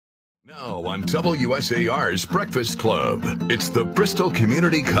Now on WSAR's Breakfast Club, it's the Bristol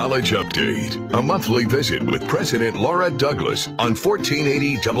Community College Update, a monthly visit with President Laura Douglas on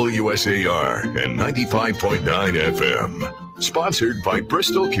 1480 WSAR and 95.9 FM. Sponsored by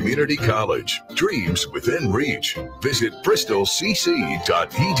Bristol Community College. Dreams within reach. Visit bristolcc.edu.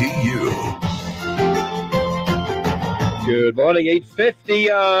 Good morning,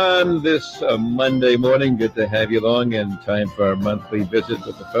 8:50 on this Monday morning. Good to have you along, and time for our monthly visit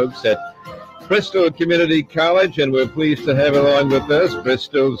with the folks at Bristol Community College, and we're pleased to have along with us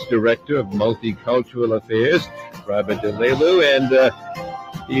Bristol's Director of Multicultural Affairs, Robert Delaleu, and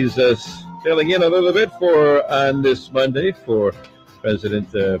he's filling in a little bit on this Monday for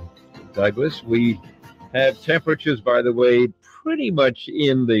President Douglas. We have temperatures, by the way, pretty much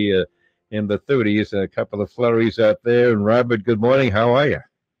in the 30s, a couple of flurries out there. And Robert, good morning. How are you?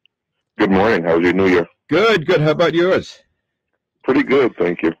 Good morning. How was your New Year? Good. How about yours? Pretty good,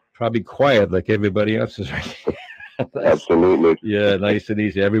 thank you. Probably quiet like everybody else's, right? Absolutely. Yeah, nice and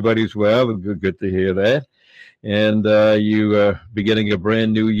easy. Everybody's well. Good to hear that. And you beginning a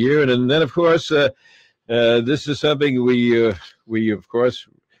brand new year. And then, of course, this is something we of course,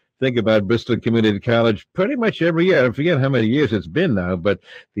 think about Bristol Community College pretty much every year. I forget how many years it's been now, but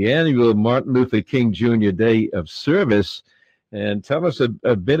the annual Martin Luther King Jr. Day of Service. And tell us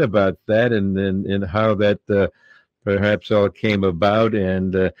a bit about that and how that perhaps all came about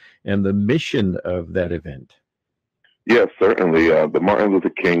and the mission of that event. Yes, certainly. The Martin Luther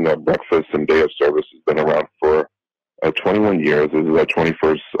King Breakfast and Day of Service has been around for 21 years. This is our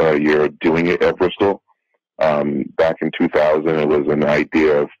 21st year doing it at Bristol. Back in 2000, it was an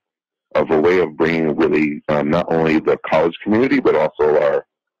idea of a way of bringing really not only the college community, but also our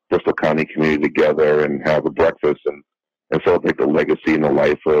Bristol County community together and have a breakfast and celebrate the legacy and the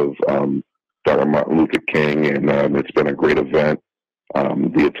life of Dr. Martin Luther King. And it's been a great event.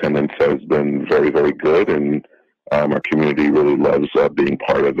 The attendance has been very, very good, and our community really loves being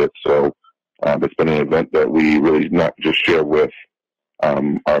part of it. So it's been an event that we really not just share with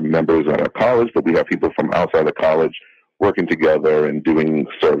our members at our college, but we have people from outside the college working together and doing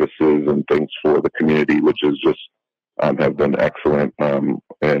services and things for the community, which is just have been excellent. And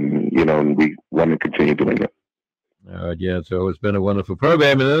we want to continue doing it. Yeah, so it's been a wonderful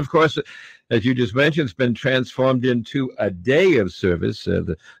program. And then, of course, as you just mentioned, it's been transformed into a day of service,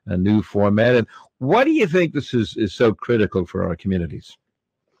 a new format. And why do you think this is so critical for our communities?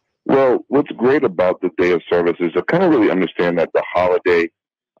 Well, what's great about the Day of Service is to kind of really understand that the holiday,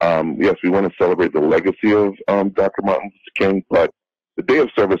 yes, we want to celebrate the legacy of Dr. Martin Luther King, but the Day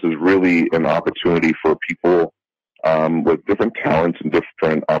of Service is really an opportunity for people with different talents and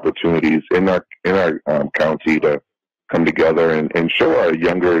different opportunities in our county to come together and show our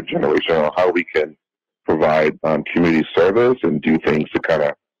younger generation how we can provide community service and do things to kind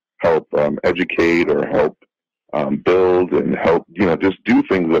of help educate or help build and help, just do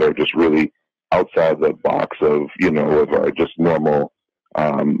things that are just really outside the box of our just normal,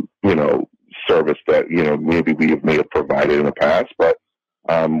 service that, maybe we may have provided in the past. But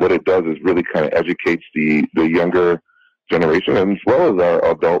what it does is really kind of educates the younger generation as well as our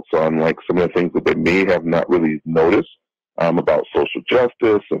adults on like some of the things that they may have not really noticed about social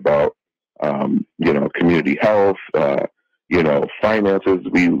justice, about, community health, finances.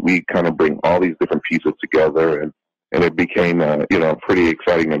 We kind of bring all these different pieces together, and it became a pretty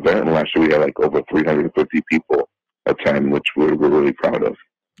exciting event. And last year we had like over 350 people attend, which we're really proud of.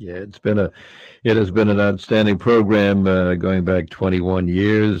 Yeah, it has been an outstanding program going back 21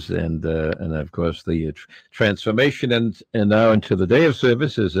 years, and of course the transformation and now into the Day of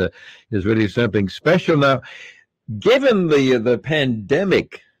Service is really something special. Now, given the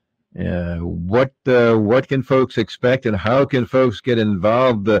pandemic, what can folks expect, and how can folks get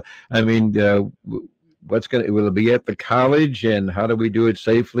involved? Will it be at the college, and how do we do it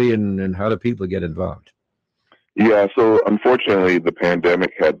safely, and how do people get involved? Yeah, so unfortunately, the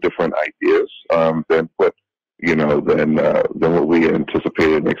pandemic had different ideas than what we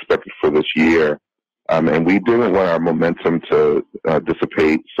anticipated and expected for this year, and we didn't want our momentum to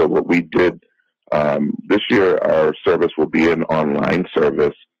dissipate. So what we did this year, our service will be an online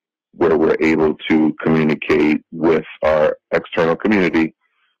service where we're able to communicate with our external community.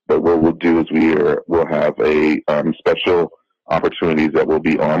 But what we'll do is we'll have a special opportunities that will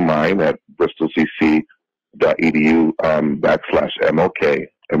be online at bristolcc.edu /MLK.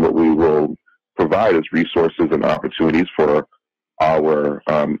 And what we will provide is resources and opportunities for our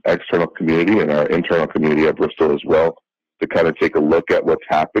external community and our internal community at Bristol as well, to kind of take a look at what's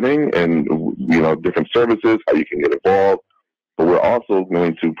happening and, different services, how you can get involved. But we're also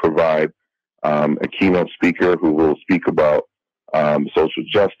going to provide a keynote speaker who will speak about social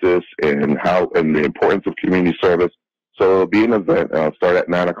justice and the importance of community service. So it'll be an event. Start at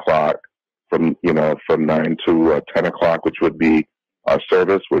 9 o'clock from 9 to 10 o'clock, which would be our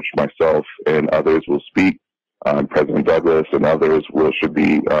service, which myself and others will speak. President Douglas and others should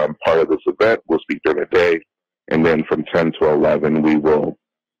be part of this event. We'll speak during the day. And then from 10 to 11, we will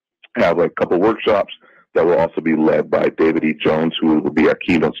have a couple workshops that will also be led by David E. Jones, who will be our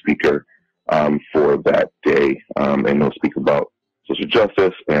keynote speaker for that day. And he'll speak about social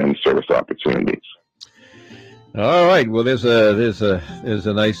justice and service opportunities. All right. Well, there's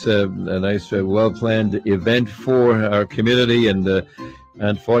a nice well-planned event for our community, and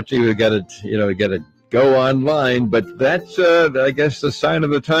unfortunately, we got to go online. But that's I guess the sign of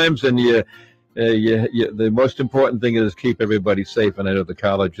the times, and the most important thing is keep everybody safe. And I know the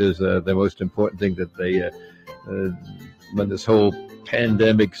colleges, the most important thing that they when this whole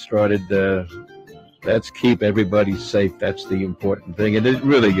pandemic started, let's keep everybody safe. That's the important thing, and it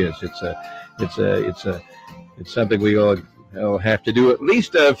really is. It's something we all have to do at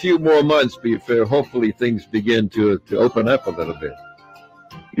least a few more months before hopefully things begin to open up a little bit.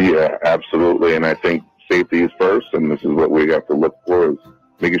 Yeah, absolutely. And I think safety is first, and this is what we have to look for, is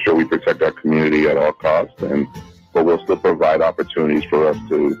making sure we protect our community at all costs. But we'll still provide opportunities for us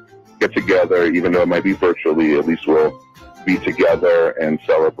to get together, even though it might be virtually. At least we'll be together and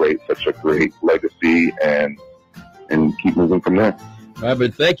celebrate such a great legacy and keep moving from there.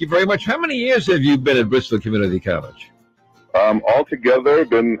 Robert, thank you very much. How many years have you been at Bristol Community College? Altogether,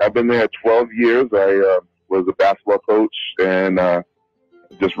 I've been there 12 years. I was a basketball coach and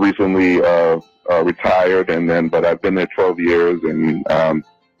just recently retired, but I've been there 12 years, and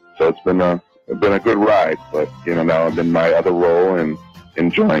so it's been a good ride. But now I'm in my other role and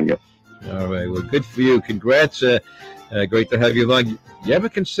enjoying it. All right, well, good for you. Congrats. Great to have you along. You ever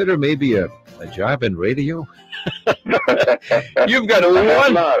consider maybe a job in radio? You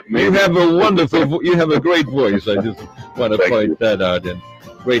have a great voice. I just want to point that out. And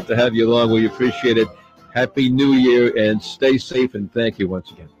great to have you along. We appreciate it. Happy New Year, and stay safe, and thank you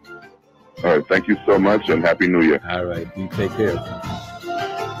once again. All right, thank you so much, and Happy New Year. All right, you take care.